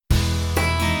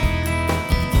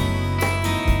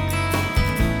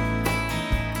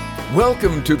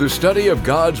Welcome to the study of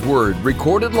God's Word,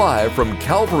 recorded live from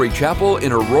Calvary Chapel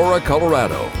in Aurora,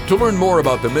 Colorado. To learn more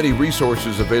about the many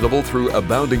resources available through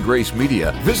Abounding Grace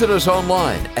Media, visit us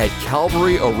online at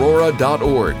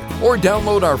calvaryaurora.org or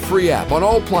download our free app on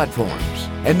all platforms.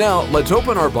 And now, let's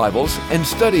open our Bibles and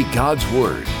study God's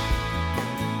Word.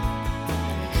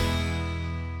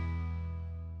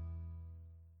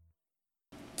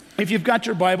 If you've got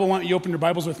your Bible, why don't you open your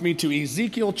Bibles with me to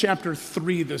Ezekiel chapter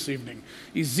 3 this evening.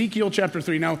 Ezekiel chapter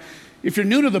 3. Now, if you're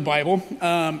new to the Bible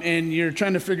and you're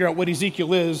trying to figure out what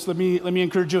Ezekiel is, let me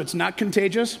encourage you, it's not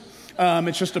contagious.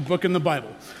 It's just a book in the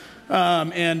Bible.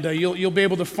 You'll be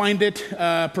able to find it,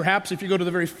 perhaps if you go to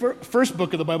the very first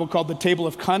book of the Bible called the Table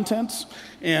of Contents,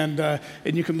 and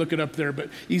you can look it up there. But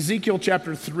Ezekiel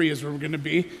chapter 3 is where we're going to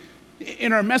be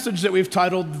in our message that we've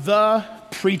titled, The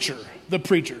Preacher. The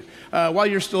Preacher. While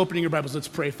you're still opening your Bibles, let's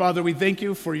pray. Father, we thank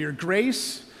you for your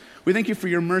grace. We thank you for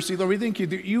your mercy. Lord, we thank you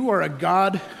that you are a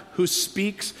God who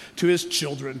speaks to his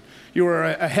children. You are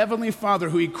a heavenly Father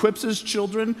who equips his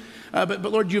children. But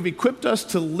Lord, you've equipped us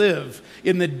to live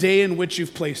in the day in which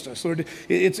you've placed us. Lord,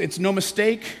 it's no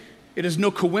mistake. It is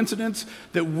no coincidence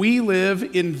that we live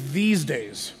in these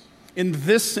days, in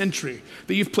this century,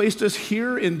 that you've placed us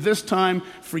here in this time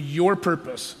for your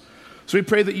purpose. So we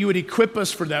pray that you would equip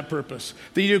us for that purpose,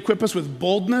 that you would equip us with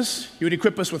boldness, you would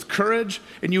equip us with courage,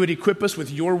 and you would equip us with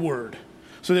your word,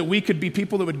 so that we could be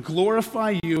people that would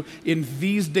glorify you in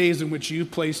these days in which you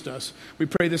placed us. We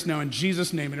pray this now in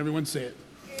Jesus' name, and everyone say it.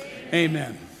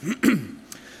 Amen.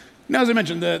 Now, as I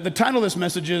mentioned, the title of this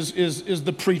message is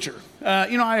The Preacher.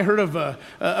 I heard of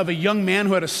a young man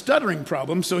who had a stuttering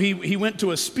problem, so he went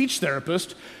to a speech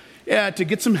therapist to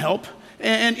get some help.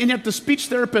 And yet the speech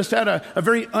therapist had a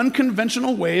very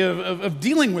unconventional way of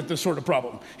dealing with this sort of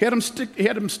problem. He had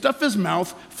him stuff his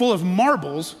mouth full of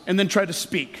marbles and then try to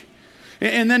speak.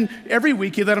 And then every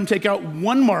week he let him take out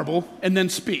one marble and then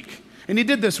speak. And he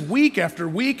did this week after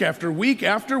week after week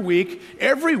after week,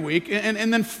 every week.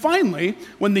 And then finally,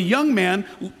 when the young man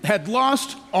had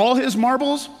lost all his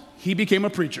marbles, he became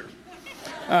a preacher.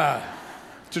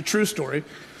 It's a true story.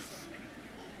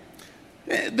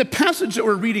 The passage that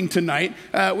we're reading tonight,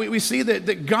 we see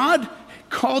that God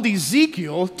called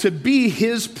Ezekiel to be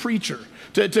his preacher,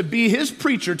 to be his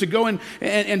preacher, to go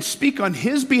and speak on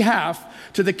his behalf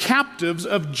to the captives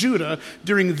of Judah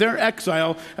during their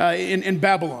exile in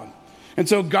Babylon. And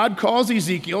so God calls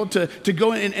Ezekiel to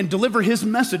go and deliver his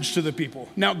message to the people.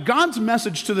 Now, God's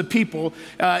message to the people,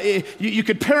 you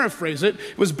could paraphrase it,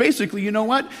 was basically, you know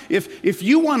what? If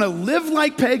you want to live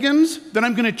like pagans, then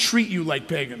I'm going to treat you like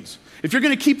pagans. If you're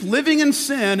going to keep living in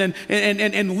sin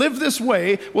and live this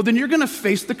way, well, then you're going to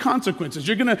face the consequences.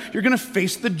 You're going to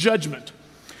face the judgment.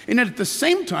 And at the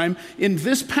same time, in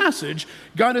this passage,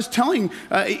 God is telling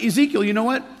Ezekiel, you know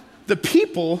what? The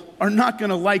people are not going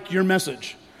to like your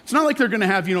message. It's not like they're going to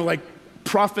have, like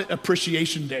Prophet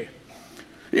Appreciation Day.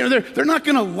 They're not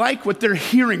going to like what they're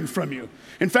hearing from you.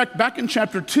 In fact, back in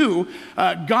chapter 2,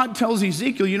 God tells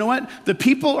Ezekiel, you know what? The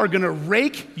people are going to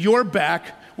rake your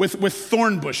back with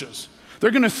thorn bushes.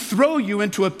 They're going to throw you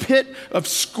into a pit of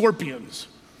scorpions.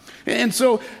 And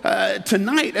so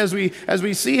tonight, as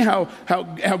we see how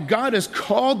God has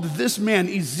called this man,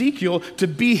 Ezekiel, to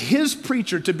be his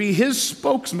preacher, to be his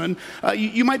spokesman,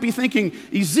 you might be thinking,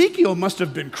 Ezekiel must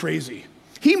have been crazy.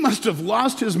 He must have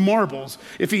lost his marbles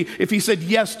if he said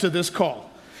yes to this call.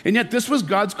 And yet this was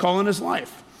God's call in his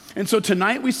life. And so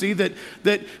tonight we see that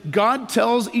God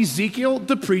tells Ezekiel,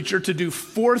 the preacher, to do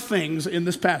 4 things in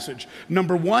this passage.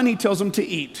 Number 1, he tells him to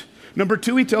eat. Number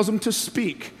 2, he tells him to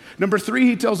speak. Number 3,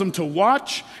 he tells him to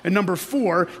watch. And number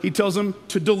 4, he tells him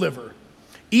to deliver.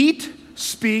 Eat,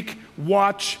 speak,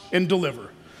 watch, and deliver.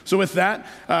 So with that,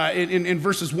 in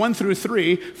verses 1 through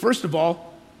 3, first of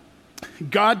all,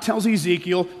 God tells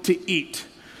Ezekiel to eat.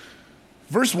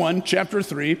 Verse 1, chapter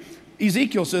 3,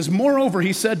 Ezekiel says, moreover,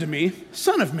 he said to me,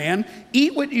 Son of man,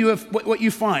 eat what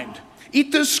you find.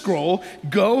 Eat this scroll,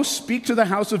 go speak to the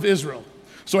house of Israel.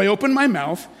 So I opened my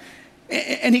mouth,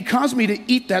 and he caused me to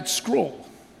eat that scroll.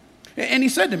 And he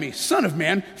said to me, Son of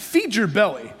man, feed your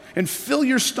belly and fill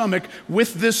your stomach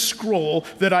with this scroll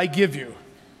that I give you.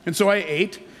 And so I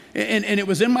ate, and it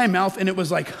was in my mouth, and it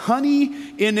was like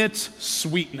honey in its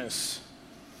sweetness.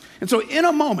 And so in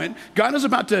a moment, God is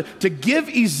about to give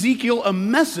Ezekiel a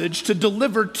message to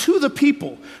deliver to the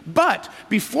people. But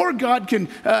before God can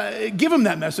give him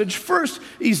that message, first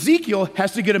Ezekiel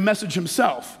has to get a message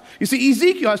himself. You see,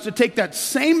 Ezekiel has to take that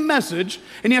same message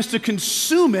and he has to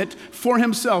consume it for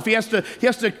himself. He has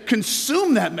to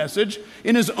consume that message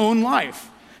in his own life.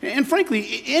 And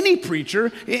frankly, any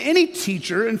preacher, any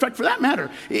teacher, in fact, for that matter,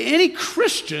 any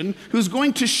Christian who's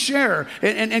going to share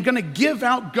and going to give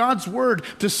out God's word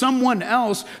to someone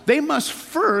else, they must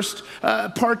first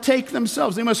partake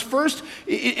themselves. They must first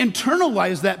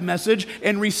internalize that message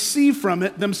and receive from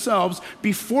it themselves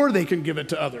before they can give it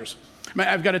to others.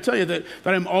 I've got to tell you that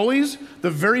I'm always the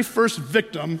very first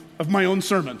victim of my own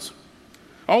sermons.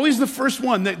 Always the first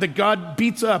one that God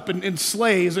beats up and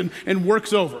slays and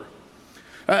works over.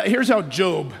 Here's how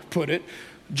Job put it.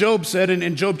 Job said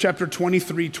in Job chapter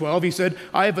 23:12, he said,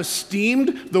 I have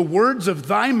esteemed the words of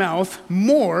thy mouth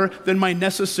more than my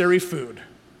necessary food.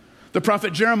 The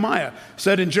prophet Jeremiah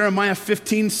said in Jeremiah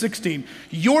 15:16,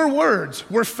 your words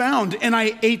were found and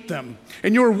I ate them,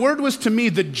 and your word was to me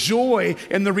the joy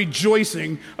and the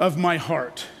rejoicing of my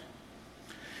heart.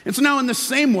 And so now in the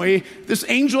same way, this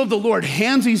angel of the Lord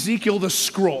hands Ezekiel the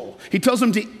scroll. He tells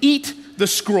him to eat the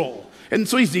scroll. And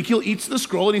so Ezekiel eats the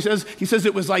scroll, and he says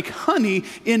it was like honey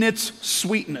in its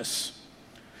sweetness.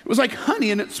 It was like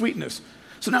honey in its sweetness.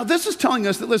 So now this is telling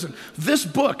us that, listen, this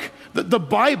book, the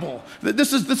Bible, that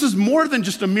this is more than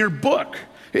just a mere book.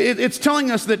 It's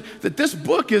telling us that this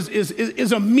book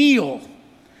is a meal.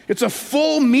 It's a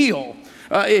full meal.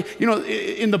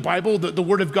 In the Bible, the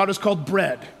word of God is called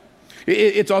bread.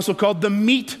 It's also called the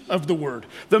meat of the word,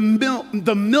 the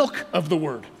milk of the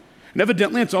word. And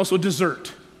evidently, it's also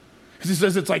dessert. Because he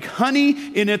says it's like honey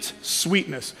in its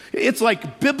sweetness. It's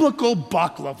like biblical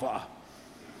baklava.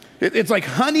 It's like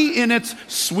honey in its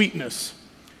sweetness.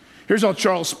 Here's how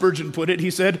Charles Spurgeon put it.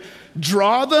 He said,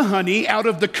 draw the honey out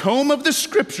of the comb of the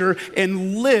scripture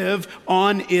and live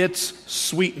on its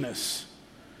sweetness.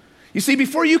 You see,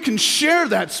 before you can share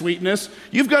that sweetness,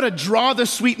 you've got to draw the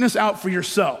sweetness out for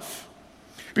yourself.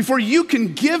 Before you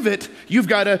can give it, you've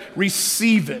got to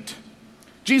receive it.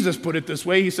 Jesus put it this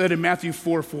way. He said in Matthew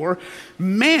 4:4,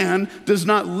 man does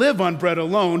not live on bread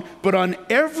alone, but on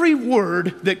every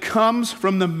word that comes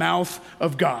from the mouth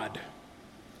of God.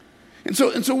 And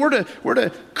so we're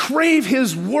to crave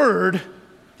his word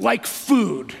like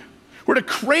food. We're to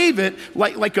crave it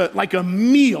like a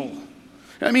meal.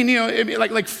 I mean,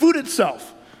 like food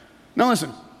itself. Now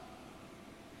listen,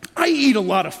 I eat a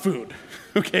lot of food,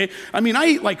 okay? I mean, I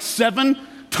eat like 7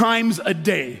 times a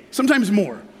day, sometimes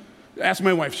more. Ask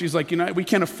my wife. She's like, we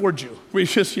can't afford you. We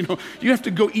just, you have to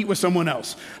go eat with someone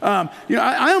else. I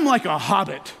am like a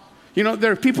hobbit.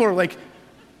 There are people who are like,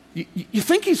 you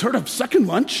think he's heard of second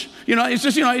lunch? It's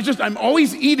just, I'm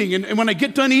always eating. And when I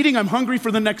get done eating, I'm hungry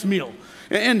for the next meal.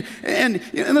 And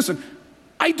listen,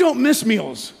 I don't miss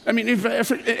meals. I mean,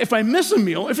 if I miss a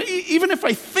meal, even if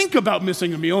I think about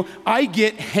missing a meal, I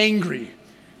get hangry.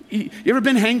 You ever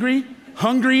been hangry?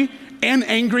 Hungry and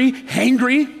angry?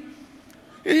 Hangry?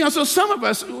 So some of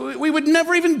us, we would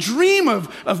never even dream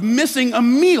of missing a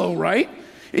meal, right?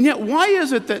 And yet, why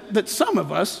is it that some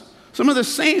of us, some of the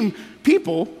same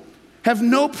people, have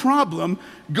no problem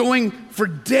going for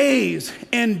days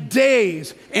and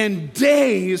days and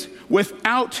days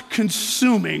without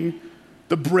consuming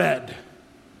the bread,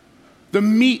 the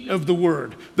meat of the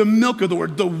word, the milk of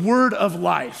the word of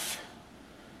life?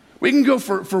 We can go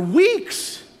for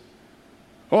weeks.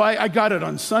 Oh, I got it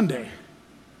on Sunday.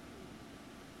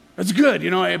 That's good,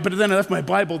 but then I left my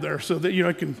Bible there so that,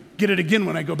 I can get it again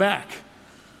when I go back.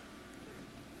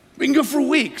 We can go for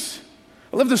weeks.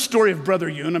 I love the story of Brother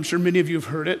Yun. I'm sure many of you have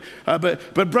heard it.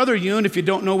 But Brother Yun, if you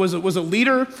don't know, was a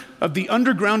leader of the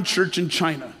underground church in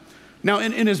China. Now,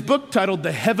 in his book titled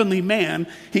The Heavenly Man,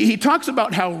 he talks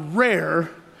about how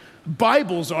rare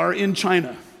Bibles are in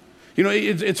China.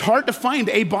 It's hard to find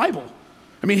a Bible.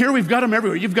 I mean, here we've got them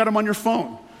everywhere. You've got them on your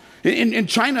phone. In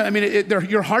China, I mean,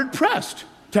 you're hard-pressed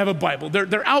to have a Bible.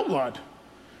 They're outlawed.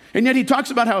 And yet he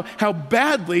talks about how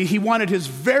badly he wanted his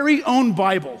very own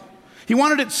Bible. He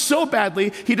wanted it so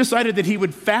badly, he decided that he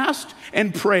would fast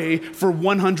and pray for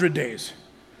 100 days.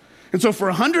 And so for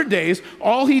 100 days,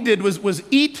 all he did was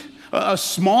eat a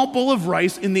small bowl of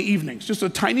rice in the evenings, just a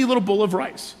tiny little bowl of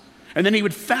rice. And then he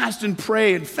would fast and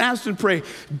pray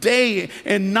day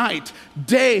and night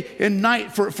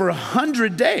for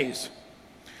 100 days.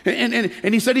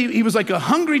 And he said he was like a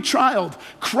hungry child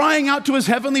crying out to his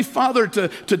heavenly Father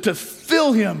to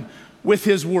fill him with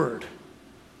his word.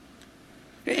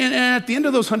 And at the end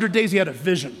of those 100 days, he had a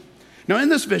vision. Now, in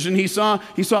this vision, he saw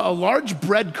a large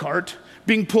bread cart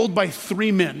being pulled by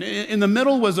 3 men. In the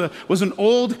middle was an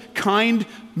old, kind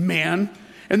man.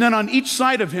 And then on each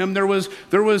side of him, there was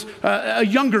a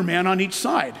younger man on each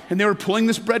side. And they were pulling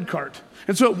this bread cart.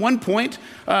 And so at one point,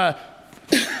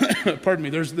 pardon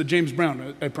me, there's the James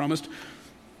Brown I promised.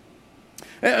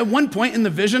 At one point in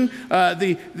the vision,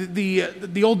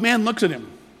 the old man looks at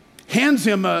him. hands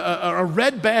him a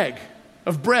red bag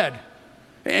of bread.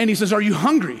 And he says, "Are you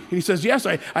hungry?" And he says, "Yes,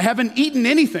 I haven't eaten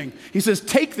anything." He says,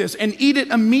 "Take this and eat it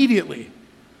immediately."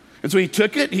 And so he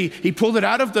took it, he pulled it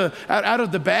out of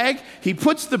the bag, he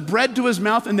puts the bread to his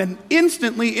mouth, and then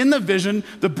instantly in the vision,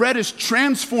 the bread is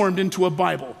transformed into a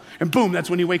Bible. And boom, that's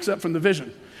when he wakes up from the vision.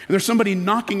 And there's somebody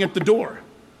knocking at the door.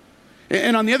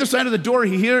 And on the other side of the door,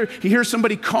 he hears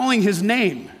somebody calling his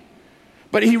name.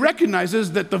 But he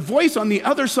recognizes that the voice on the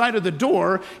other side of the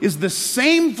door is the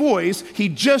same voice he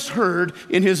just heard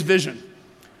in his vision.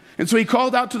 And so he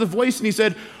called out to the voice and he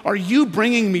said, "Are you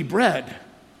bringing me bread?"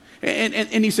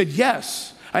 And he said,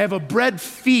 "Yes, I have a bread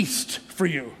feast for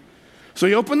you." So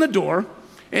he opened the door,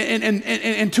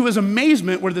 and to his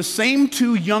amazement were the same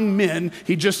two young men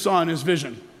he just saw in his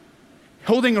vision,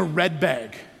 holding a red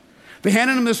bag. They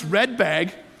handed him this red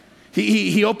bag.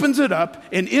 He opens it up,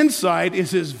 and inside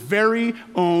is his very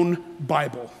own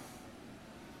Bible.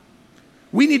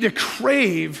 We need to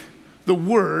crave the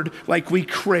word like we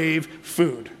crave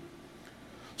food.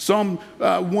 Psalm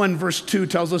 1 verse 2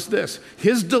 tells us this: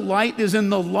 his delight is in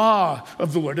the law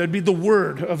of the Lord. That'd be the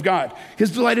word of God.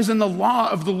 His delight is in the law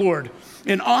of the Lord.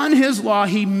 And on his law,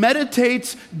 he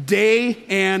meditates day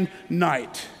and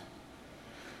night.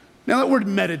 Now that word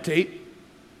meditate,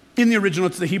 in the original,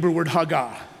 it's the Hebrew word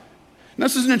hagah. Now,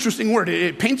 this is an interesting word.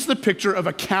 It paints the picture of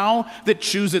a cow that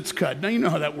chews its cud. Now, you know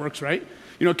how that works, right?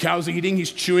 You know, cow's eating,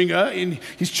 he's chewing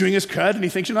his cud, and he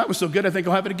thinks, that was so good, I think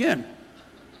I'll have it again.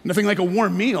 Nothing like a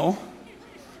warm meal.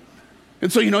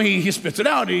 And so, he spits it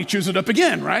out and he chews it up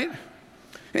again, right?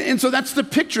 And so that's the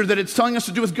picture that it's telling us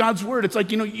to do with God's word. It's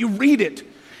like, you read it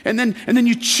and then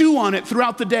you chew on it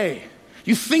throughout the day.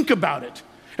 You think about it.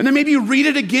 And then maybe you read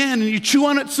it again and you chew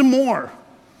on it some more.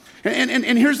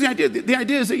 And here's the idea. The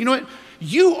idea is that,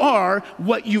 you are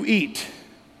what you eat.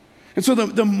 And so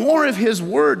the more of his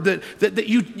word that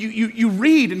you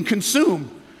read and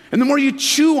consume, and the more you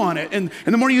chew on it, and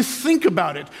the more you think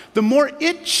about it, the more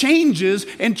it changes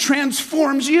and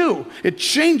transforms you. It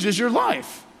changes your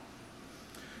life.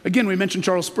 Again, we mentioned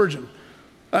Charles Spurgeon.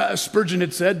 Spurgeon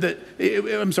had said that, it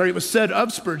was said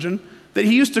of Spurgeon that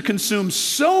he used to consume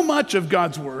so much of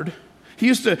God's word, he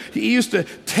used to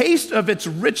taste of its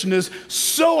richness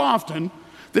so often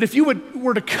that if you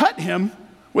were to cut him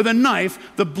with a knife,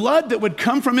 the blood that would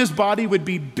come from his body would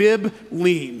be bib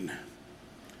lean.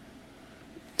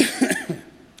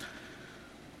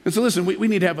 And so listen, we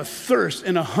need to have a thirst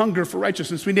and a hunger for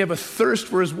righteousness. We need to have a thirst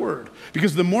for his word.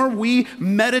 Because the more we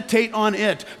meditate on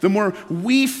it, the more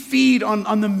we feed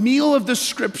on the meal of the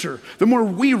scripture, the more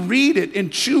we read it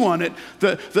and chew on it,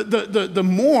 the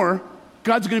more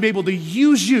God's going to be able to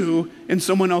use you in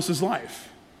someone else's life.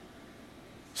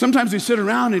 Sometimes we sit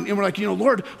around and we're like,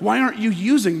 Lord, why aren't you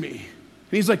using me?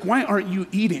 And he's like, why aren't you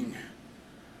eating?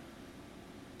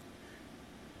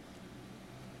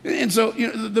 And so,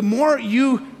 the more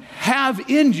you have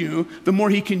in you, the more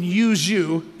he can use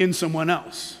you in someone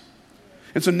else.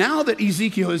 And so now that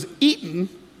Ezekiel has eaten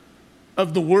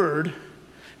of the word,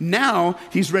 now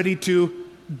he's ready to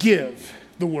give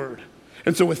the word.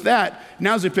 And so with that,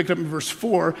 now as they picked up in verse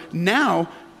 4, now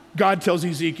God tells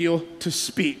Ezekiel to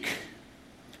speak.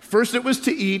 First it was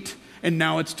to eat, and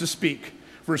now it's to speak.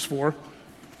 Verse 4.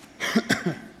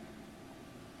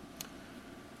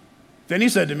 Then he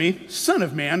said to me, "Son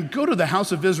of man, go to the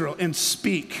house of Israel and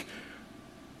speak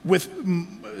with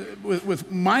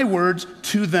my words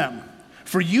to them.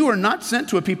 For you are not sent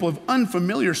to a people of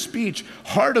unfamiliar speech,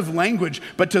 hard of language,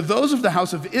 but to those of the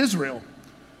house of Israel.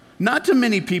 Not to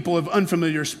many people of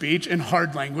unfamiliar speech and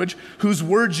hard language, whose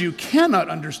words you cannot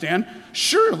understand.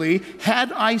 Surely,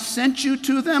 had I sent you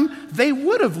to them, they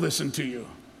would have listened to you."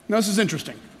 Now, this is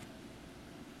interesting.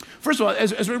 First of all,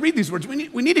 as we read these words, we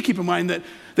need to keep in mind that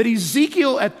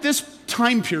Ezekiel at this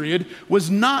time period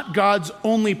was not God's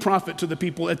only prophet to the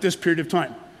people at this period of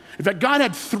time. In fact, God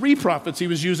had 3 prophets he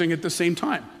was using at the same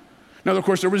time. Now, of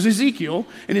course, there was Ezekiel,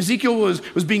 and Ezekiel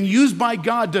was being used by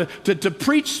God to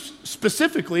preach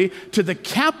specifically to the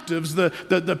captives, the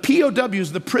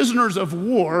POWs, the prisoners of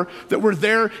war that were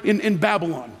there in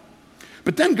Babylon.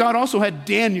 But then God also had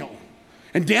Daniel.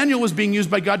 And Daniel was being used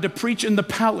by God to preach in the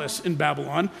palace in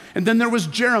Babylon. And then there was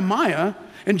Jeremiah.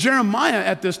 And Jeremiah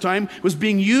at this time was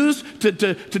being used to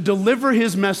deliver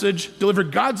his message, deliver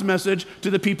God's message to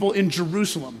the people in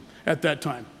Jerusalem at that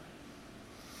time.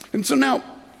 And so now,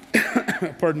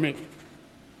 pardon me,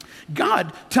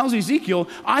 God tells Ezekiel,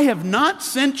 "I have not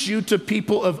sent you to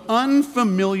people of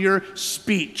unfamiliar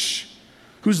speech,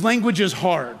 whose language is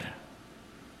hard."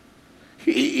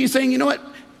 He's saying, what?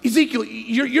 Ezekiel,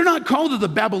 you're not called to the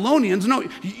Babylonians. No,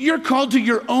 you're called to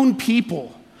your own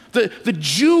people, The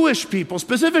Jewish people,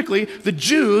 specifically the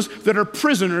Jews that are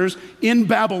prisoners in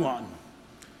Babylon.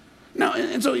 Now,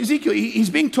 and so Ezekiel, he's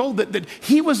being told that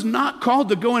he was not called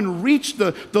to go and reach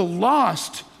the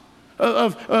lost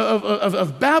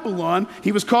of Babylon.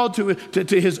 He was called to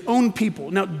his own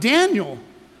people. Now, Daniel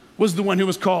was the one who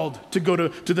was called to go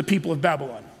to the people of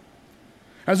Babylon.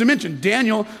 As I mentioned,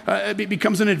 Daniel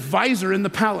becomes an advisor in the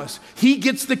palace. He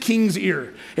gets the king's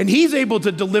ear, and he's able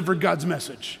to deliver God's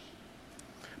message.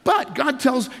 But God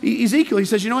tells Ezekiel, he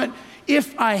says, you know what?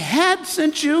 If I had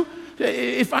sent you,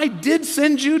 if I did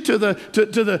send you to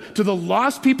the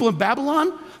lost people in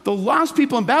Babylon, the lost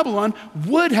people in Babylon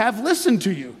would have listened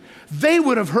to you. They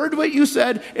would have heard what you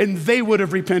said, and they would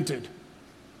have repented.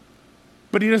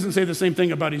 But he doesn't say the same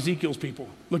thing about Ezekiel's people.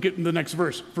 Look at the next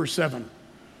verse, verse 7.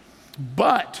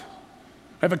 But,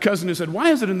 I have a cousin who said,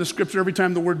 why is it in the scripture every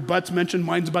time the word but's mentioned,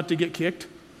 mine's about to get kicked?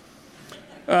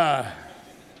 Verse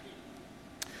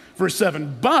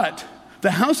 7, but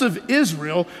the house of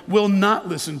Israel will not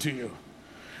listen to you,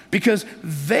 because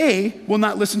they will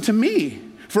not listen to me.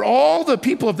 For all the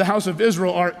people of the house of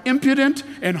Israel are impudent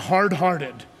and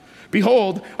hard-hearted.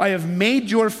 Behold, I have made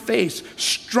your face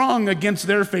strong against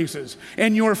their faces,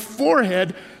 and your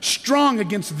forehead strong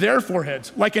against their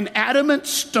foreheads. Like an adamant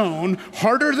stone,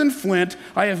 harder than flint,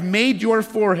 I have made your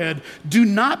forehead. Do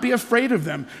not be afraid of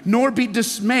them, nor be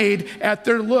dismayed at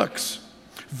their looks,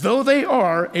 though they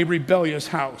are a rebellious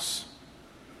house.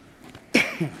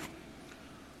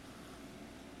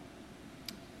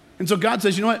 And so God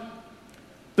says, you know what?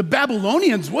 The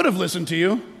Babylonians would have listened to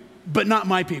you, but not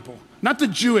my people. Not the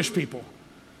Jewish people.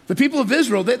 The people of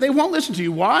Israel, they won't listen to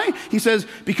you. Why? He says,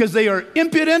 because they are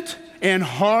impudent and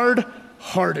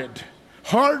hard-hearted.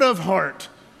 Hard of heart.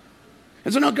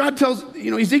 And so now God tells,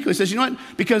 Ezekiel, he says, you know what?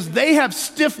 Because they have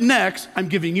stiff necks, I'm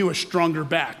giving you a stronger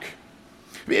back.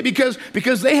 Because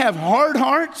they have hard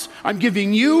hearts, I'm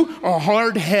giving you a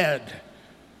hard head.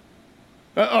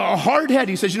 A hard head.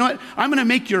 He says, you know what? I'm going to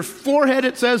make your forehead,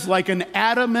 it says, like an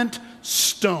adamant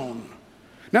stone.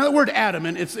 Now, the word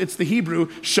adamant, it's the Hebrew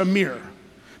shamir.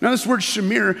 Now, this word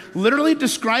shamir literally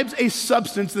describes a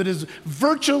substance that is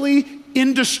virtually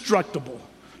indestructible.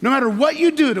 No matter what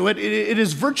you do to it, it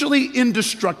is virtually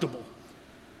indestructible.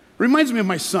 Reminds me of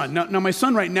my son. Now, my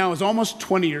son right now is almost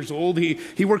 20 years old.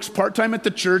 He works part-time at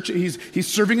the church. He's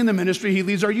serving in the ministry. He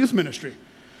leads our youth ministry.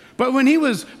 But when he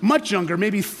was much younger,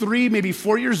 maybe 3, maybe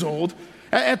 4 years old,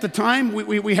 at the time,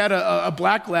 we had a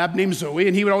black lab named Zoe,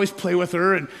 and he would always play with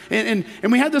her. And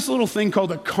we had this little thing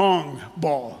called a Kong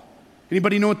ball.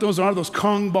 Anybody know what those are, those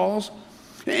Kong balls?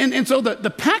 And so the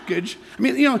package,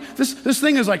 this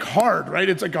thing is like hard, right?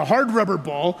 It's like a hard rubber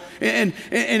ball, and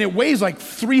it weighs like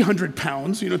 300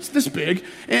 pounds. It's this big.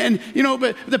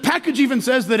 But the package even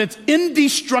says that it's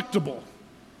indestructible.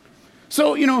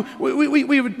 So,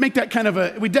 we would make that kind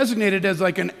of we designate it as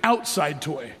like an outside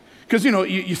toy. Because,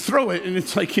 you throw it and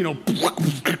it's like,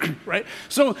 right?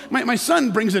 So my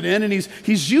son brings it in and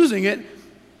he's using it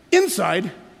inside,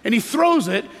 and he throws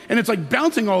it and it's like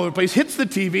bouncing all over the place, hits the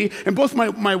TV, and both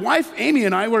my wife, Amy,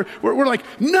 and I we're like,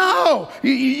 no,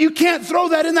 you can't throw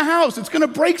that in the house. It's going to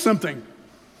break something.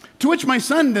 To which my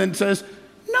son then says,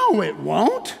 no, it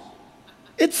won't.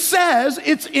 It says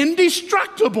it's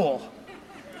indestructible.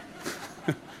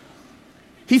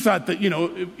 He thought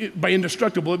that, by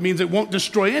indestructible, it means it won't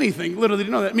destroy anything. Literally,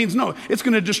 no, that means no, it's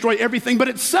going to destroy everything but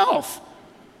itself.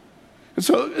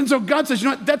 And so God says,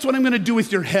 that's what I'm going to do with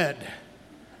your head.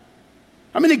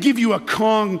 I'm going to give you a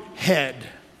Kong head,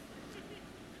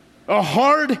 a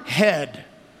hard head.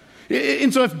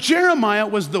 And so if Jeremiah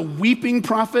was the weeping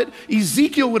prophet,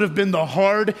 Ezekiel would have been the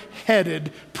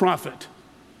hard-headed prophet.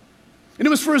 And it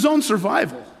was for his own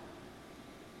survival.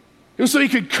 It was so he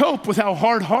could cope with how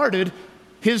hard-hearted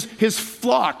his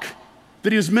flock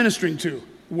that he was ministering to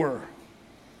were.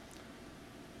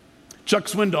 Chuck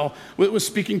Swindoll was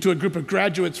speaking to a group of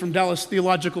graduates from Dallas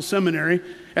Theological Seminary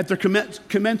at their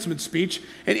commencement speech,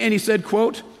 and he said,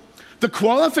 quote, the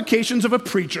qualifications of a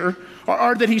preacher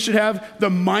are that he should have the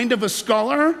mind of a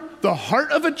scholar, the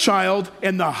heart of a child,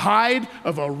 and the hide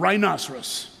of a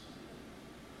rhinoceros.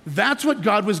 That's what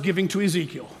God was giving to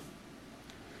Ezekiel.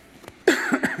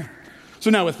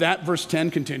 So now with that, verse 10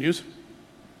 continues.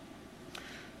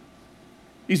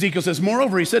 Ezekiel says,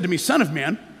 moreover, he said to me, son of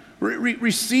man,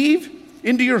 receive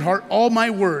into your heart all my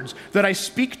words that I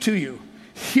speak to you.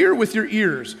 Hear with your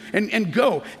ears and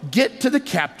go, get to the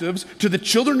captives, to the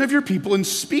children of your people, and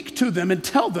speak to them and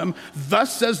tell them,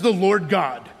 thus says the Lord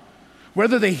God,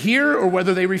 whether they hear or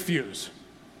whether they refuse.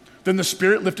 Then the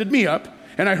Spirit lifted me up,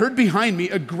 and I heard behind me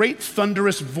a great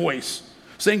thunderous voice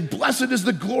saying, blessed is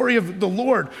the glory of the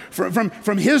Lord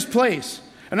from his place.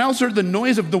 And I also heard the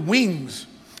noise of the wings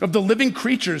of the living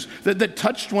creatures that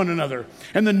touched one another,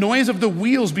 and the noise of the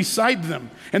wheels beside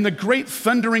them, and the great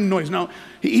thundering noise. Now,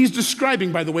 he's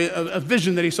describing, by the way, a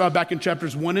vision that he saw back in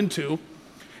chapters 1 and 2.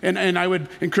 And I would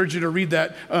encourage you to read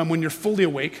that when you're fully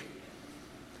awake.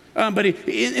 But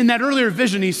in that earlier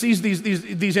vision, he sees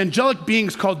these angelic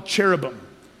beings called cherubim.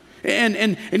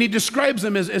 And he describes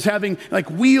them as having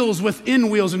like wheels within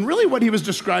wheels. And really what he was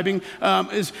describing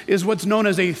is what's known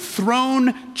as a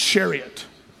throne chariot.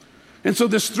 And so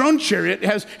this throne chariot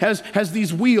has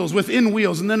these wheels within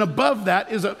wheels. And then above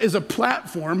that is a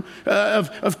platform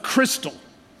of crystal.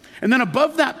 And then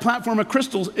above that platform of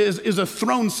crystal is a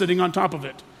throne sitting on top of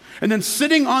it. And then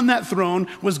sitting on that throne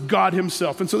was God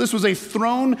himself. And so this was a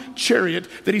throne chariot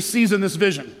that he sees in this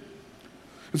vision.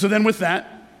 And so then with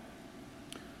that,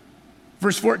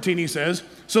 verse 14, he says,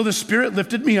 "So the Spirit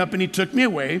lifted me up and he took me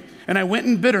away, and I went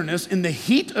in bitterness in the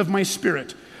heat of my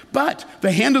spirit. But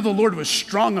the hand of the Lord was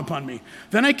strong upon me.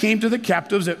 Then I came to the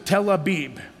captives at Tel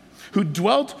Abib, who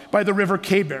dwelt by the river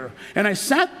Kebar. And I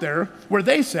sat there where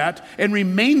they sat and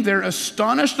remained there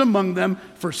astonished among them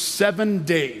for 7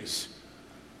 days."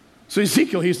 So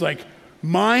Ezekiel, he's like,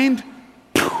 mind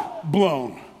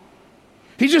blown.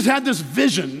 He just had this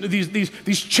vision,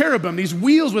 these cherubim, these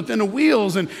wheels within the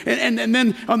wheels. And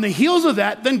then on the heels of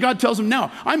that, then God tells him, now,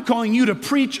 I'm calling you to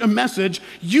preach a message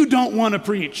you don't want to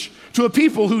preach to a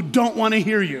people who don't want to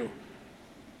hear you.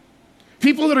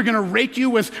 People that are going to rake you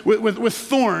with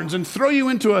thorns and throw you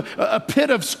into a pit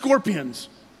of scorpions.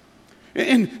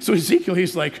 And so Ezekiel,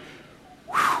 he's like,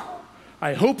 whew,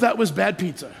 I hope that was bad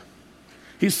pizza.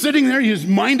 He's sitting there, his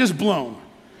mind is blown.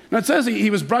 Now it says he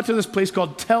was brought to this place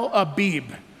called Tel Abib.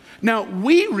 Now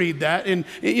we read that, and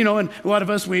a lot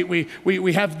of us, we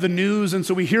have the news, and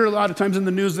so we hear a lot of times in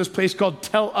the news this place called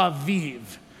Tel Aviv.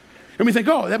 And we think,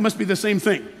 oh, that must be the same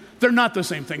thing. They're not the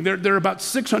same thing. They're about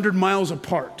 600 miles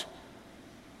apart.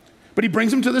 But he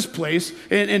brings him to this place,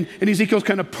 and Ezekiel's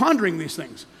kind of pondering these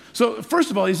things. So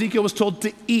first of all, Ezekiel was told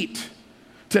to eat.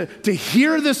 To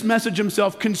hear this message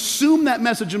himself, consume that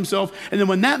message himself, and then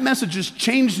when that message has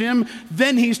changed him,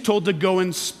 then he's told to go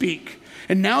and speak.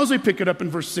 And now as we pick it up in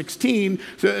verse 16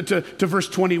 to verse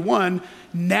 21,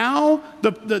 now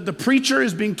the preacher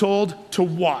is being told to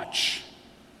watch.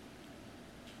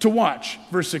 To watch,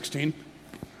 verse 16.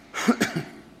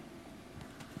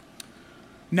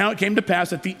 Now it came to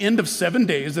pass at the end of 7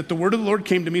 days that the word of the Lord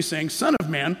came to me saying, Son of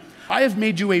man, I have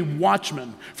made you a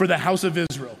watchman for the house of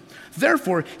Israel.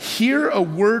 Therefore, hear a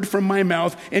word from my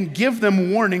mouth and give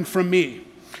them warning from me.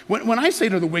 When I say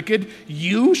to the wicked,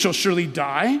 you shall surely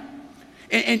die,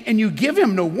 and you give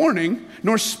him no warning,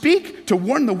 nor speak to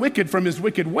warn the wicked from his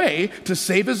wicked way to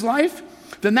save his life,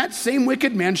 then that same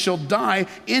wicked man shall die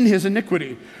in his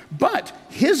iniquity. But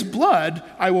his blood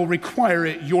I will require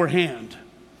at your hand.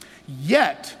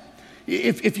 Yet,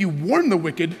 if you warn the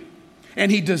wicked, and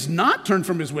he does not turn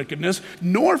from his wickedness,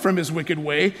 nor from his wicked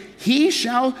way, he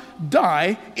shall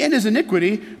die in his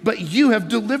iniquity, but you have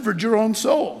delivered your own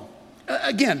soul.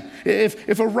 Again,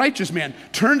 if a righteous man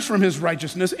turns from his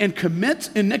righteousness and commits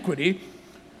iniquity,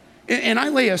 and I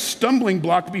lay a stumbling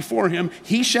block before him,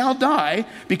 he shall die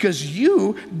because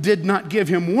you did not give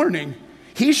him warning.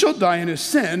 He shall die in his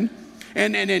sin,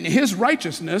 and in his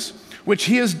righteousness, which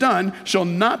he has done, shall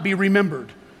not be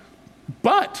remembered.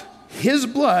 But his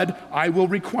blood I will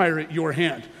require at your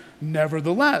hand.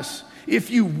 Nevertheless,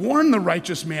 if you warn the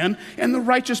righteous man, and the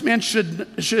righteous man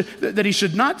that he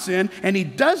should not sin, and he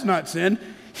does not sin,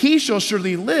 he shall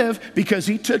surely live because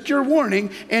he took your warning,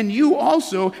 and you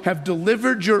also have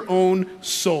delivered your own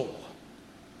soul.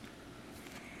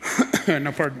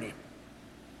 Now, pardon me.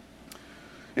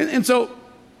 And so,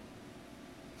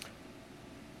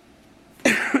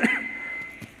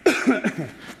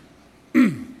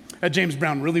 that James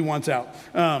Brown really wants out.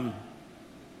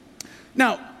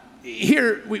 Now,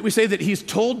 here we say that he's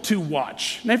told to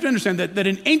watch. And I have to understand that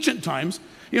in ancient times,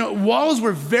 walls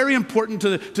were very important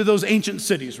to those ancient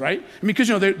cities, right? I mean, because,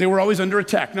 they were always under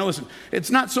attack. Now, listen, it's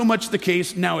not so much the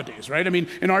case nowadays, right? I mean,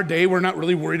 in our day, we're not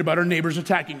really worried about our neighbors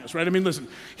attacking us, right? I mean, listen,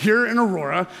 here in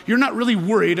Aurora, you're not really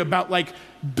worried about, like,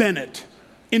 Bennett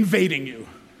invading you.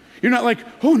 You're not like,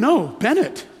 oh, no,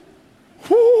 Bennett.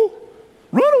 Whoo,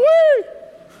 run away.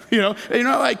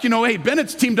 Hey,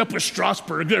 Bennett's teamed up with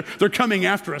Strasburg. They're coming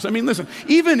after us. I mean, listen,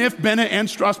 even if Bennett and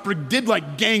Strasburg did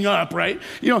gang up, right?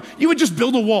 You would just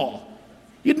build a wall.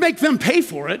 You'd make them pay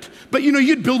for it, but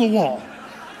you'd build a wall.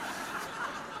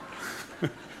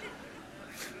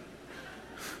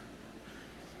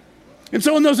 And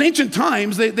so in those ancient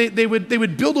times, they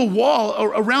would build a wall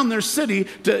around their city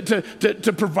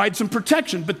to provide some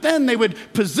protection. But then they would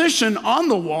position on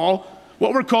the wall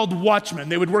what were called watchmen.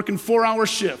 They would work in 4-hour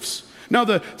shifts. Now,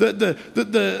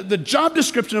 the job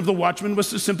description of the watchman was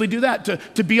to simply do that,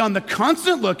 to be on the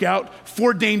constant lookout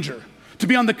for danger, to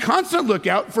be on the constant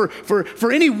lookout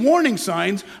for any warning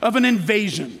signs of an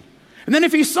invasion. And then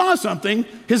if he saw something,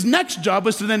 his next job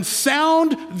was to then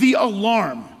sound the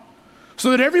alarm so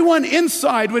that everyone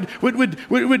inside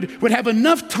would have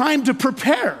enough time to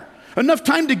prepare, enough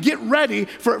time to get ready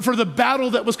for the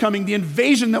battle that was coming, the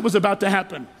invasion that was about to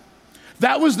happen.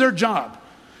 That was their job.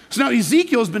 So now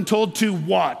Ezekiel has been told to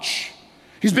watch.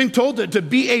 He's been told to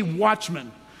be a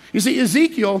watchman. You see,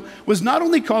 Ezekiel was not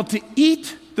only called to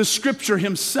eat the scripture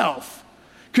himself,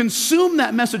 consume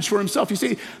that message for himself. You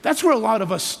see, that's where a lot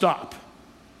of us stop.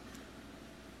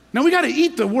 Now, we got to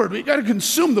eat the word. We got to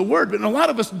consume the word. But a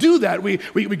lot of us do that. We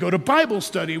go to Bible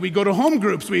study. We go to home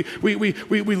groups. We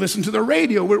listen to the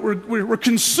radio. We're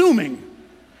consuming.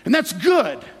 And that's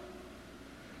good.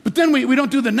 But then we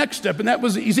don't do the next step. And that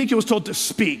was Ezekiel was told to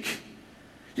speak.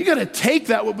 You got to take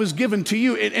that what was given to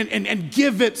you and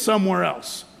give it somewhere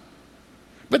else.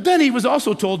 But then he was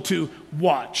also told to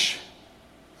watch.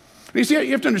 And you see,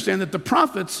 you have to understand that the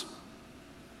prophets,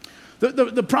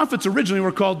 the prophets originally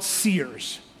were called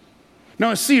seers.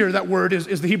 Now, a seer, that word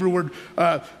is the Hebrew word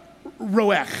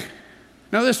roech.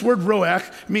 Now, this word roech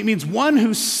means one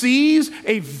who sees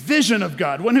a vision of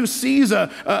God, one who sees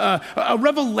a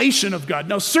revelation of God.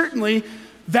 Now, certainly,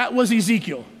 that was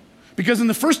Ezekiel. Because in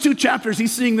the first 2 chapters,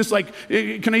 he's seeing this, like,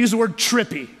 can I use the word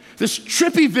trippy? This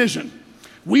trippy vision.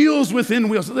 Wheels within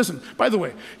wheels. Listen, by the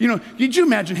way, could you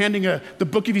imagine handing the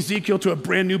book of Ezekiel to a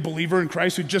brand new believer in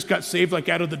Christ who just got saved, like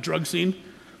out of the drug scene?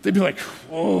 They'd be like,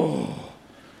 whoa.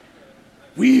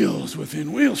 Wheels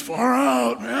within wheels, far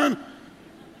out, man.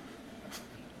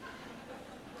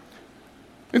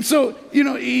 And so,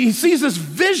 he sees this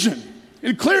vision.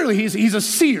 And clearly, he's a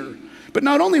seer. But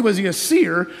not only was he a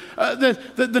seer,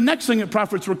 the next thing that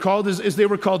prophets were called is they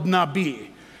were called Nabi.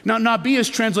 Now, Nabi is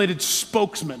translated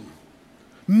spokesman,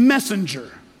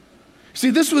 messenger. See,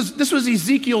 this was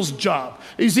Ezekiel's job.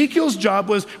 Ezekiel's job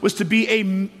was to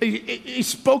be a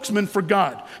spokesman for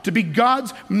God, to be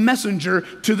God's messenger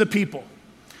to the people.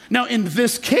 Now, in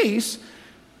this case,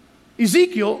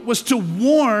 Ezekiel was to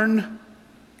warn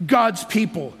God's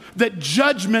people that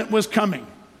judgment was coming.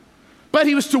 But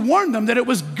he was to warn them that it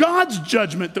was God's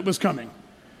judgment that was coming.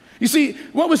 You see,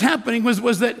 what was happening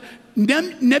was that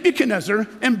Nebuchadnezzar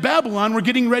and Babylon were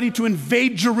getting ready to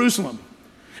invade Jerusalem.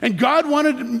 And God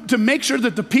wanted to make sure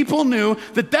that the people knew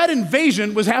that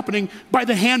invasion was happening by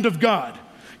the hand of God.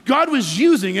 God was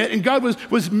using it, and God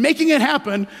was making it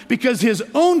happen because his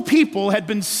own people had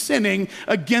been sinning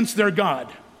against their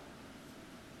God.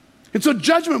 And so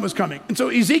judgment was coming. And so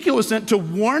Ezekiel was sent to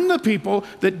warn the people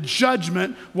that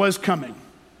judgment was coming.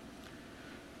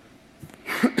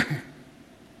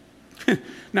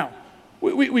 Now,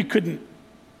 we couldn't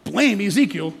blame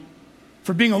Ezekiel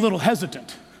for being a little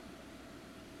hesitant,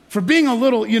 for being a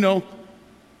little,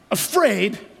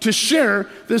 afraid to share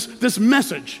this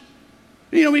message.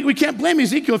 We can't blame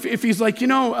Ezekiel if he's like,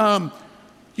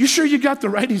 you sure you got the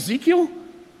right Ezekiel?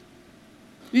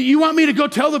 You want me to go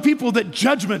tell the people that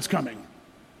judgment's coming?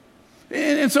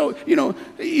 And so,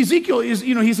 Ezekiel is,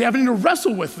 he's having to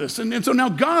wrestle with this. And so now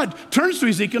God turns to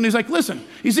Ezekiel and he's like, listen,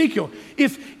 Ezekiel,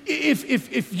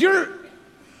 if you're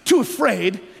too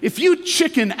afraid, if you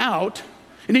chicken out,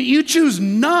 and you choose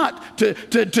not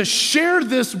to share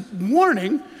this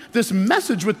warning, this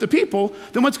message with the people,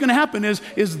 then what's going to happen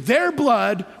is their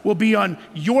blood will be on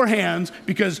your hands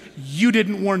because you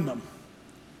didn't warn them.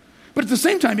 But at the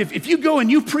same time, if you go and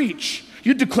you preach,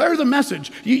 you declare the message,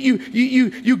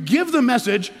 you give the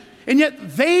message, and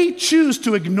yet they choose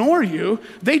to ignore you,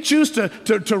 they choose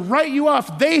to write you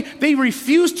off, they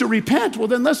refuse to repent, well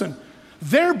then listen,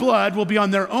 their blood will be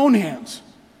on their own hands,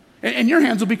 and your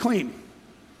hands will be clean.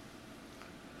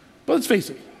 But let's face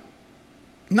it,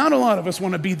 not a lot of us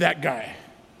want to be that guy.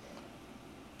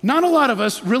 Not a lot of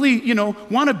us really,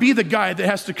 want to be the guy that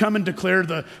has to come and declare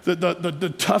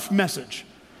the tough message.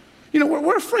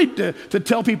 We're afraid to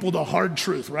tell people the hard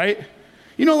truth, right?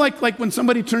 Like when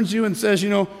somebody turns to you and says,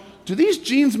 do these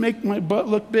jeans make my butt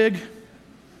look big?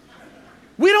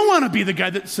 We don't want to be the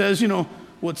guy that says, well,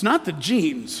 it's not the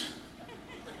jeans.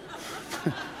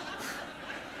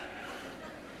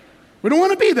 We don't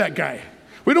want to be that guy.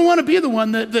 We don't want to be the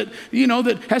one that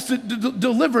has to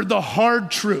deliver the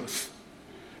hard truth.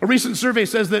 A recent survey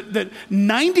says that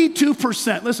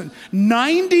 92%, listen,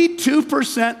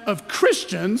 92% of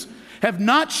Christians have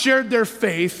not shared their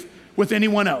faith with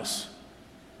anyone else.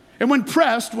 And when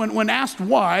pressed, when asked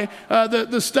why,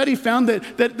 the study found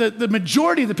that the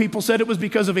majority of the people said it was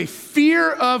because of a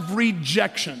fear of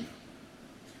rejection.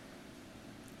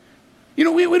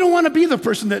 We don't want to be the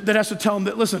person that has to tell them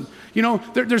that, listen,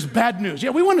 there's bad news. Yeah,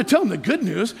 we want to tell them the good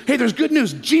news. Hey, there's good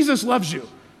news. Jesus loves you.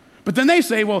 But then they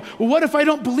say, well, what if I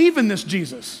don't believe in this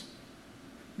Jesus?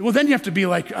 Well, then you have to be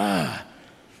like,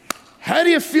 how do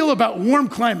you feel about warm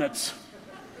climates?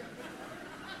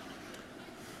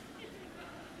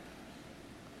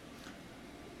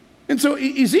 And so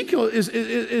Ezekiel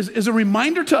is a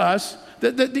reminder to us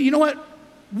that you know what?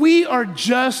 We are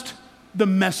just the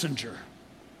messenger.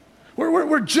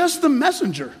 We're just the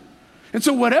messenger. And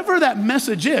so whatever that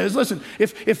message is, listen,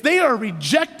 if they are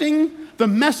rejecting the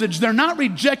message, they're not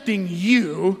rejecting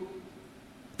you,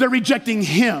 they're rejecting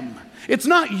him. It's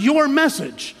not your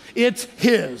message, it's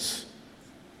his.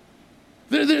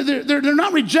 They're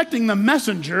not rejecting the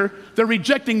messenger, they're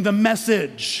rejecting the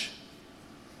message.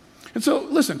 And so,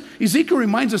 listen, Ezekiel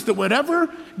reminds us that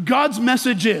whatever God's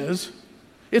message is,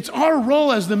 it's our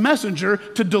role as the messenger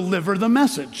to deliver the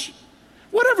message.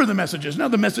 Whatever the message is. Now,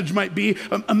 the message might be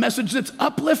a message that's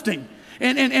uplifting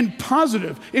and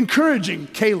positive, encouraging,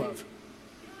 Caleb.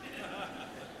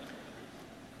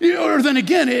 Or then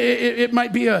again, it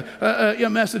might be a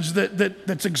message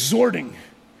that's exhorting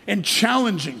and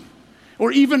challenging,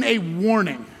 or even a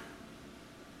warning.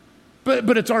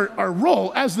 But it's our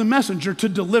role as the messenger to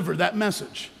deliver that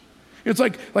message. It's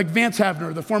like Vance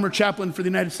Havner, the former chaplain for the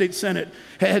United States Senate,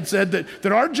 had said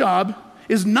that our job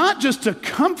is not just to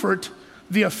comfort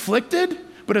the afflicted,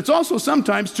 but it's also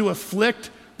sometimes to afflict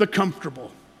the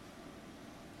comfortable.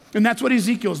 And that's what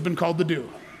Ezekiel has been called to do.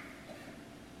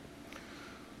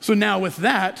 So now with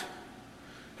that,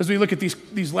 as we look at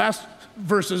these last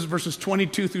verses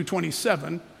 22 through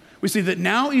 27, we see that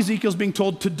now Ezekiel's being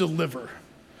told to deliver.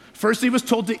 First, he was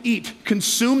told to eat,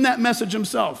 consume that message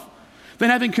himself. Then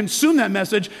having consumed that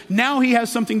message, now he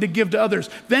has something to give to others.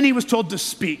 Then he was told to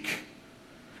speak.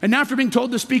 And now after being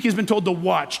told to speak, he's been told to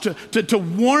watch, to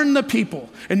warn the people.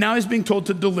 And now he's being told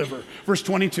to deliver. Verse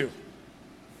 22.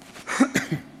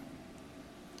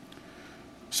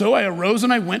 So I arose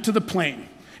and I went to the plain.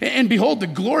 And behold, the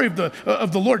glory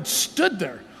of the Lord stood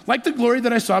there, like the glory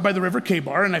that I saw by the river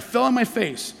Chebar, and I fell on my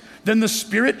face. Then the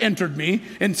Spirit entered me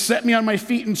and set me on my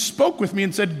feet and spoke with me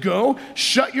and said, go,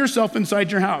 shut yourself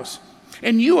inside your house.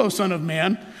 And you, O son of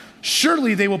man,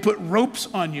 surely they will put ropes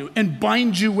on you and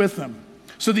bind you with them,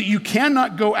 so that you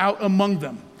cannot go out among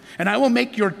them. And I will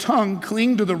make your tongue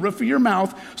cling to the roof of your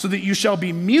mouth, so that you shall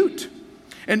be mute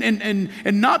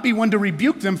and not be one to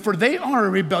rebuke them, for they are a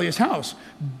rebellious house.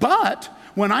 But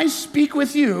when I speak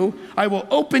with you, I will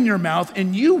open your mouth,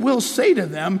 and you will say to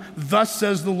them, thus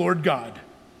says the Lord God.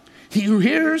 He who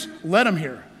hears, let him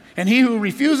hear. And he who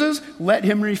refuses, let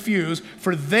him refuse,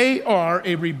 for they are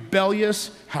a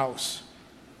rebellious house.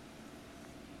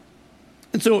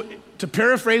 And so, to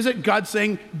paraphrase it, God's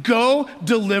saying, go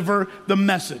deliver the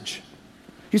message.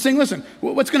 He's saying, listen,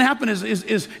 what's going to happen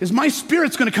is my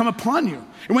Spirit's going to come upon you.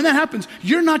 And when that happens,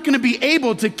 you're not going to be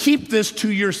able to keep this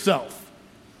to yourself.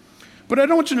 But I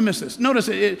don't want you to miss this. Notice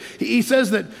he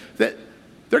says that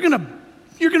you're going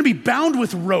to be bound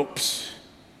with ropes.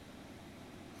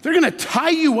 They're going to tie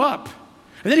you up.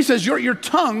 And then he says your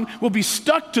tongue will be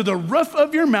stuck to the roof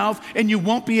of your mouth and you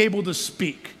won't be able to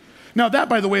speak. Now that,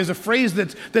 by the way, is a phrase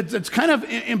that's kind of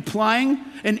implying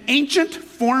an ancient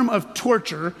form of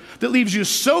torture that leaves you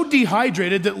so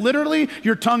dehydrated that literally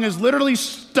your tongue is literally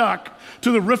stuck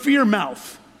to the roof of your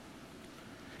mouth.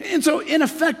 And so in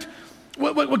effect,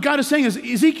 what God is saying is,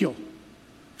 Ezekiel,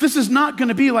 this is not going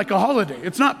to be like a holiday.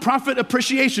 It's not Prophet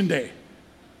Appreciation Day.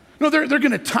 No, they're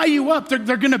going to tie you up. They're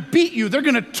going to beat you. They're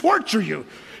going to torture you.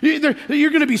 You're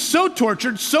going to be so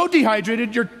tortured, so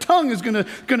dehydrated, your tongue is going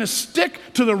to stick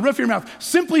to the roof of your mouth.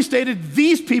 Simply stated,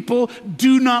 these people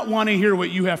do not want to hear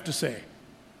what you have to say.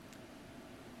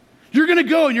 You're going to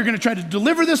go and you're going to try to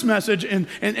deliver this message, and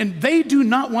they do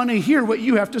not want to hear what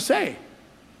you have to say.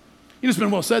 It's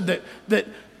been well said that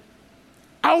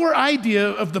our idea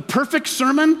of the perfect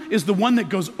sermon is the one that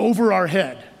goes over our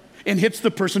head and hits the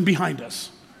person behind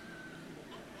us.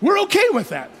 We're okay with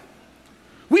that.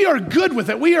 We are good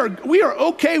with it. We are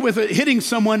okay with it hitting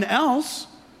someone else.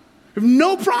 We have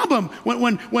no problem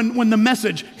when the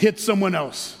message hits someone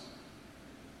else.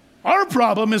 Our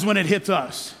problem is when it hits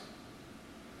us.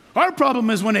 Our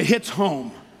problem is when it hits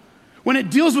home, when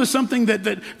it deals with something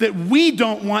that we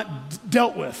don't want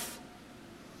dealt with.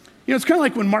 It's kind of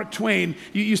like when Mark Twain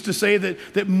used to say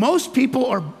that most people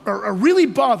are really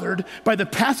bothered by the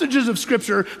passages of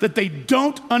Scripture that they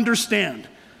don't understand.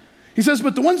 He says,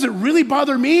 but the ones that really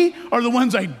bother me are the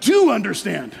ones I do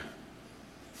understand.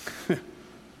 It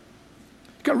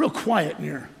got real quiet in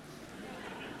here.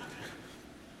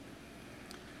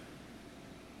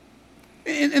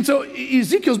 And so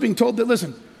Ezekiel's being told that,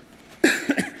 listen,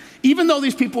 even though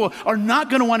these people are not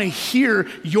going to want to hear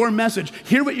your message,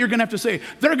 hear what you're going to have to say,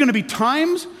 there are going to be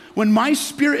times when my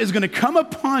Spirit is going to come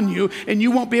upon you and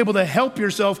you won't be able to help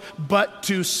yourself but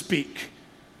to speak.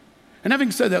 And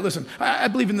having said that, listen, I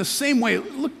believe in the same way,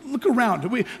 look around.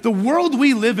 The world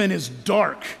we live in is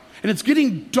dark, and it's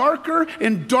getting darker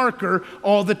and darker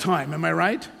all the time. Am I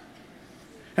right?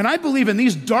 And I believe in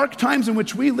these dark times in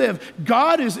which we live,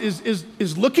 God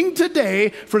is looking today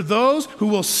for those who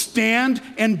will stand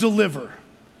and deliver.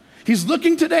 He's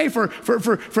looking today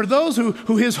for those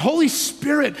who his Holy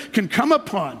Spirit can come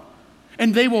upon,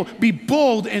 and they will be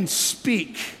bold and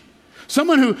speak.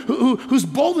 Someone who's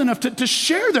bold enough to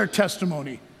share their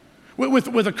testimony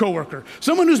with a coworker.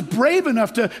 Someone who's brave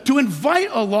enough to invite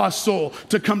a lost soul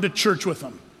to come to church with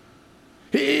them.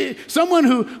 Someone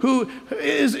who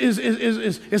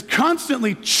is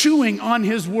constantly chewing on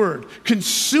his word,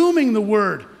 consuming the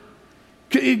word,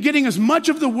 getting as much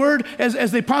of the word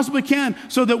as they possibly can,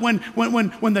 so that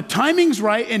when the timing's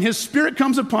right and his Spirit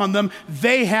comes upon them,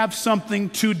 they have something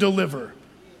to deliver.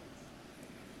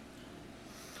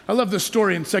 I love this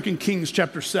story in 2 Kings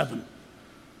chapter 7.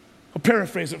 I'll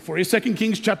paraphrase it for you. 2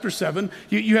 Kings chapter 7,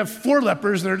 you have 4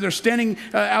 lepers. They're standing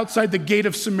outside the gate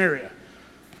of Samaria.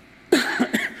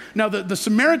 Now, the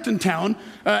Samaritan town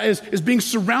is being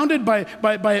surrounded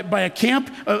by a camp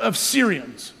of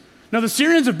Syrians. Now, the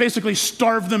Syrians have basically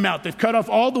starved them out. They've cut off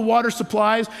all the water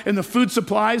supplies and the food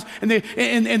supplies, and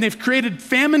they've created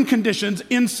famine conditions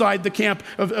inside the camp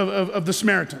of the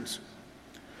Samaritans.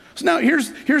 So now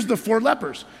here's the 4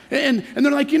 lepers. And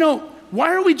they're like,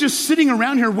 why are we just sitting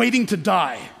around here waiting to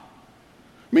die?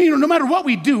 I mean, no matter what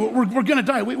we do, we're going to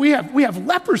die. We have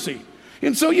leprosy.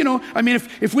 And so,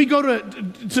 if we go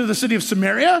to the city of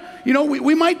Samaria,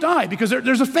 we might die because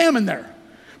there's a famine there.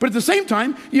 But at the same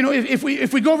time,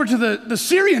 if we go over to the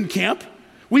Syrian camp,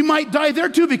 we might die there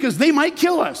too because they might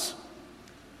kill us.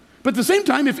 But at the same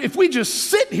time, if we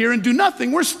just sit here and do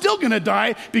nothing, we're still going to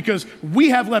die because we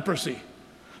have leprosy.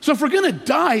 So if we're going to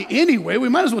die anyway, we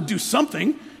might as well do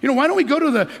something. Why don't we go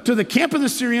to the camp of the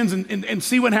Syrians and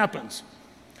see what happens?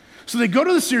 So they go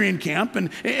to the Syrian camp,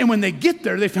 and when they get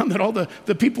there, they found that all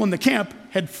the people in the camp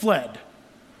had fled.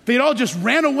 They had all just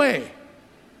ran away,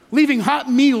 leaving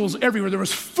hot meals everywhere. There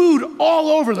was food all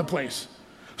over the place.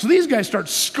 So these guys start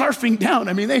scarfing down.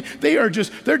 I mean, they're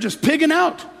just pigging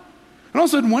out. And all of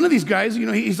a sudden, one of these guys,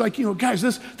 he's like, guys,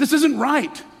 this isn't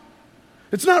right.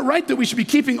 It's not right that we should be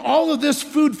keeping all of this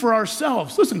food for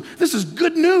ourselves. Listen, this is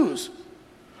good news.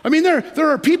 I mean, there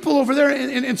are people over there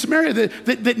in Samaria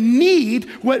that need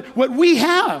what we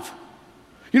have.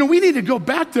 We need to go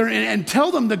back there and tell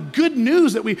them the good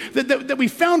news that we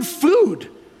found food,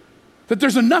 that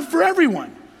there's enough for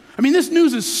everyone. I mean, this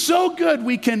news is so good,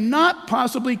 we cannot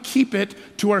possibly keep it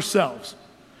to ourselves.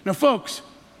 Now, folks,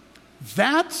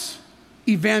 that's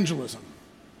evangelism.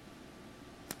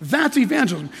 That's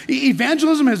evangelism.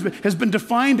 Evangelism has been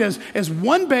defined as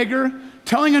one beggar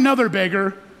telling another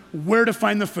beggar where to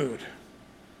find the food.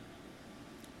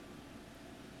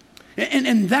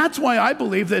 And that's why I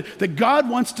believe that God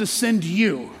wants to send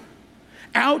you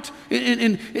out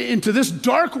into this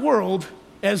dark world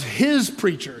as his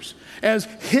preachers, as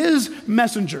his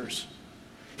messengers.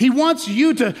 He wants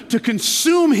you to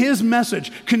consume his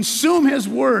message, consume his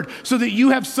word, so that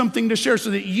you have something to share, so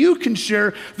that you can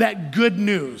share that good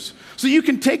news. So you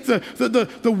can take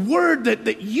the word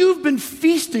that you've been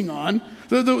feasting on,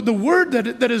 the word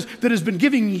that has been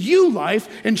giving you life,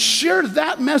 and share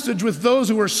that message with those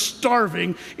who are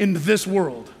starving in this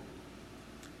world.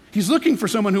 He's looking for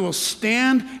someone who will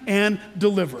stand and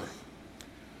deliver.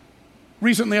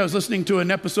 Recently, I was listening to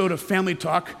an episode of Family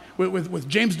Talk with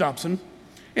James Dobson,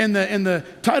 and the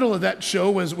title of that show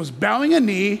was Bowing a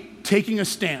Knee, Taking a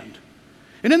Stand.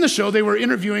 And in the show, they were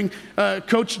interviewing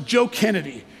Coach Joe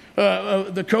Kennedy,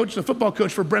 the football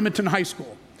coach for Bremerton High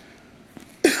School.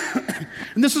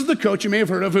 And this is the coach you may have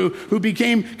heard of who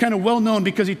became kind of well known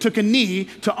because he took a knee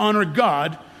to honor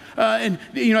God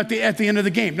at the end of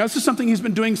the game. Now, this is something he's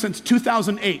been doing since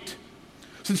 2008.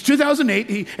 Since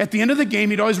 2008, at the end of the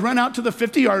game, he'd always run out to the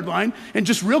 50-yard line and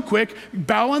just real quick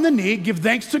bow on the knee, give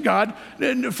thanks to God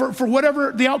for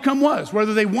whatever the outcome was,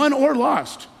 whether they won or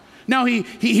lost. Now,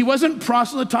 he wasn't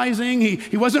proselytizing,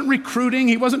 he wasn't recruiting,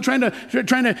 he wasn't trying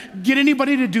to get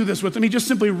anybody to do this with him. He just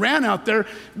simply ran out there,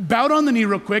 bowed on the knee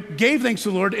real quick, gave thanks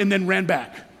to the Lord, and then ran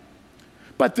back.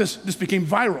 But this became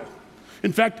viral.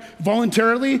 In fact,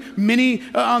 voluntarily, many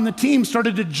on the team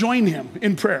started to join him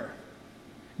in prayer.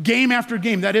 Game after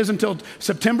game, that is until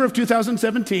September of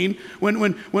 2017,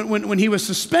 when he was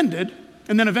suspended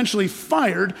and then eventually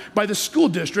fired by the school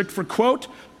district for, quote,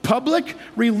 public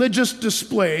religious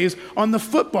displays on the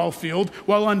football field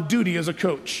while on duty as a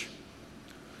coach.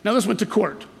 Now this went to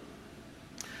court.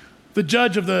 The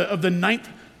judge of the Ninth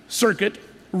Circuit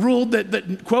ruled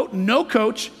that, quote, no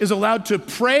coach is allowed to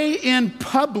pray in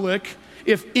public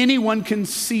if anyone can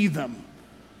see them.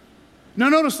 Now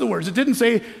notice the words. It didn't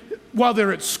say while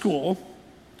they're at school.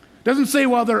 It doesn't say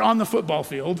while they're on the football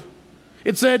field.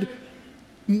 It said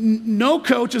no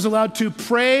coach is allowed to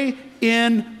pray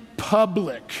in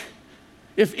public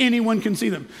if anyone can see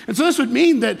them. And so this would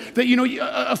mean that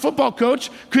a football coach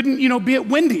couldn't, be at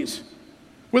Wendy's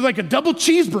with like a double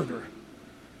cheeseburger.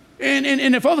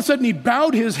 And if all of a sudden he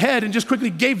bowed his head and just quickly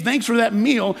gave thanks for that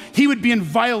meal, he would be in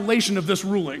violation of this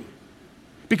ruling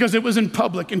because it was in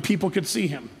public and people could see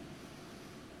him.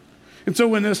 And so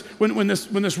when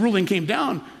this ruling came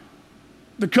down,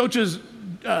 the coach's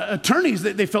attorneys,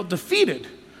 they felt defeated,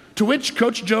 to which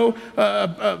Coach Joe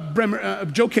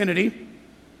Kennedy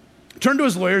turned to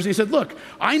his lawyers and he said, look,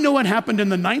 I know what happened in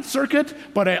the Ninth Circuit,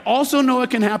 but I also know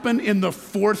it can happen in the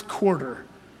fourth quarter.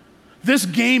 This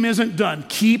game isn't done.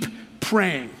 Keep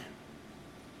praying.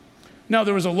 Now,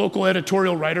 there was a local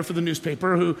editorial writer for the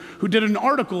newspaper who did an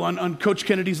article on Coach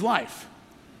Kennedy's life.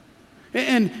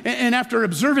 And after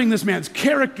observing this man's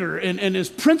character and his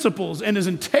principles and his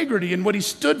integrity and what he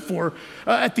stood for,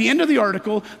 at the end of the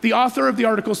article, the author of the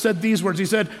article said these words. He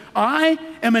said, I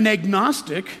am an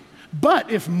agnostic,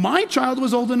 but if my child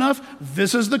was old enough,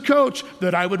 this is the coach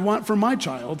that I would want for my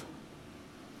child.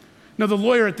 Now, the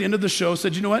lawyer at the end of the show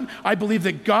said, you know what? I believe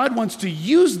that God wants to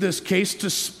use this case to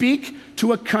speak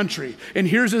to a country. And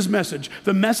here's his message.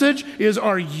 The message is,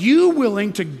 are you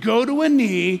willing to go to a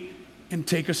knee and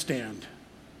take a stand?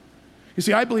 You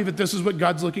see, I believe that this is what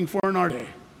God's looking for in our day.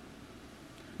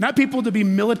 Not people to be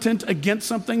militant against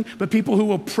something, but people who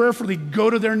will prayerfully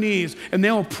go to their knees and they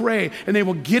will pray and they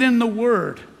will get in the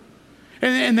Word.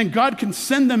 And then God can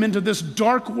send them into this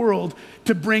dark world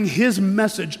to bring his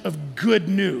message of good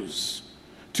news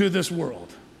to this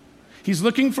world. He's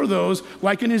looking for those,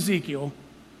 like in Ezekiel,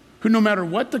 who no matter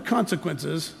what the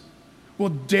consequences, will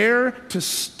dare to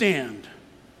stand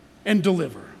and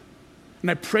deliver.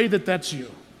 And I pray that that's you.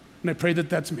 And I pray that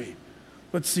that's me.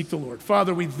 Let's seek the Lord.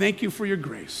 Father, we thank you for your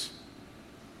grace.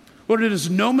 Lord, it is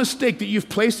no mistake that you've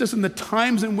placed us in the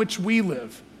times in which we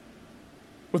live,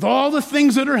 with all the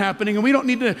things that are happening, and we don't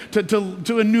need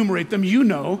to enumerate them. You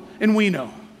know, and we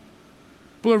know.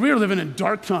 But Lord, we are living in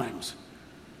dark times.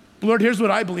 But Lord, here's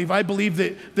what I believe. I believe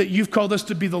that you've called us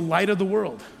to be the light of the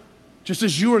world, just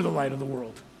as you are the light of the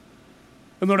world.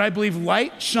 And Lord, I believe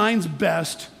light shines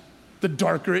best the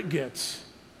darker it gets.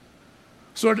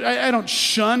 So Lord, I don't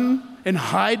shun and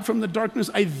hide from the darkness.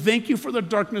 I thank you for the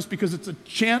darkness because it's a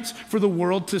chance for the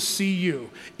world to see you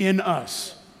in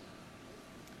us.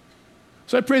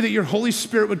 So I pray that your Holy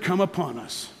Spirit would come upon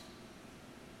us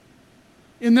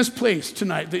in this place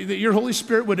tonight, that your Holy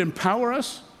Spirit would empower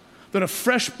us, that a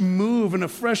fresh move and a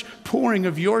fresh pouring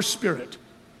of your Spirit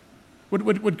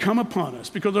would come upon us.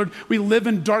 Because, Lord, we live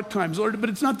in dark times, Lord, but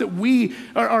it's not that we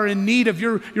are in need of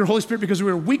your Holy Spirit because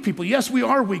we are weak people. Yes, we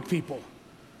are weak people.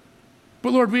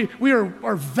 But, Lord, we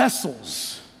are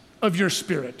vessels of your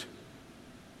Spirit.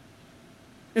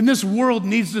 And this world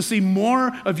needs to see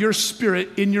more of your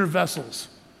Spirit in your vessels.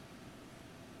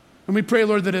 And we pray,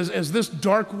 Lord, that as this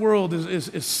dark world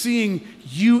is seeing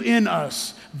you in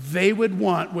us, they would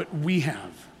want what we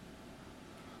have.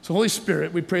 So, Holy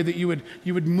Spirit, we pray that you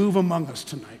would move among us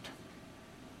tonight,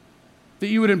 that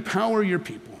you would empower your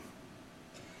people.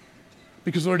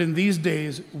 Because, Lord, in these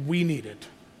days, we need it.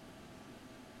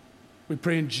 We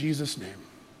pray in Jesus' name.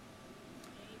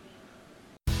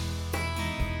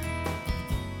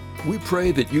 We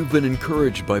pray that you've been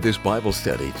encouraged by this Bible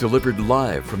study delivered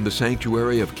live from the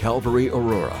sanctuary of Calvary,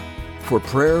 Aurora. For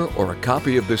prayer or a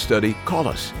copy of this study, call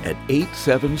us at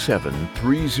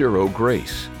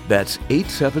 877-30-GRACE. That's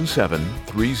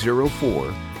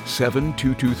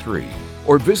 877-304-7223.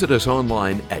 Or visit us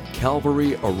online at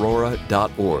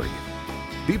calvaryaurora.org.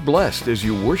 Be blessed as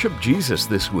you worship Jesus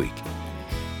this week.